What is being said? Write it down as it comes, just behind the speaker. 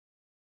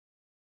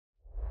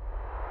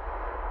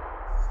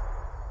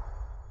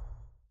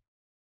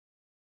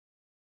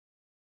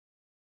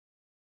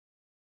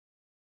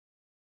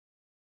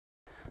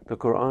The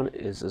Quran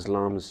is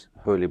Islam's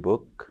holy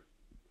book.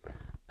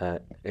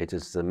 It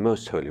is the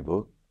most holy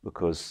book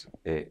because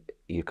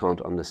you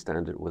can't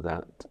understand it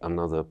without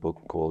another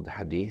book called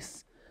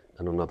Hadith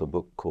and another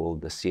book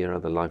called the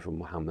Seerah, the life of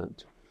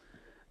Muhammad.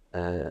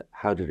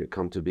 How did it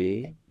come to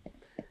be?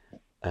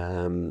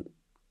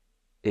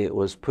 It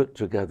was put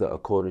together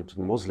according to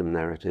the Muslim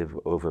narrative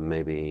over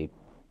maybe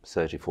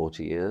 30,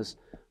 40 years,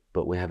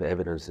 but we have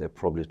evidence that it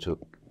probably took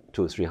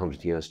 200 or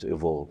 300 years to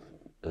evolve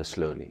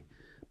slowly.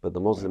 But the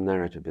Muslim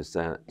narrative is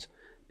that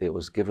it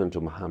was given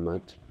to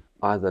Muhammad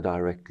either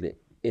directly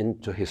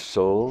into his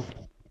soul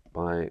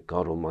by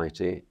God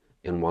Almighty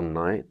in one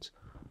night,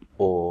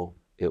 or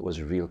it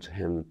was revealed to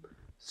him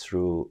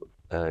through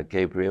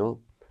Gabriel,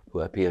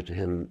 who appeared to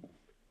him,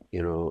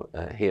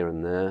 here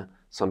and there,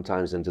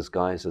 sometimes in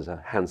disguise as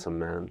a handsome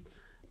man,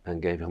 and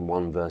gave him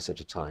one verse at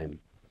a time.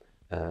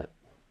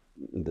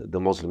 The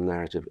Muslim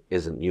narrative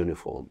isn't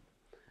uniform.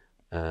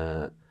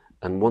 And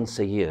once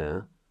a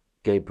year,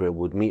 Gabriel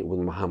would meet with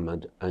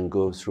Muhammad and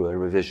go through a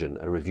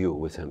review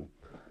with him.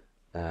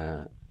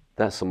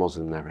 That's the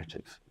Muslim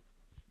narrative.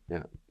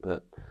 Yeah,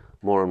 but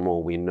more and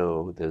more we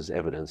know there's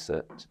evidence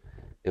that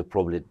it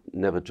probably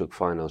never took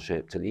final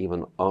shape till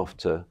even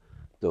after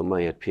the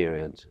Umayyad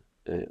period,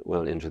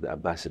 well into the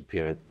Abbasid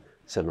period,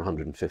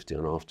 750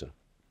 and after.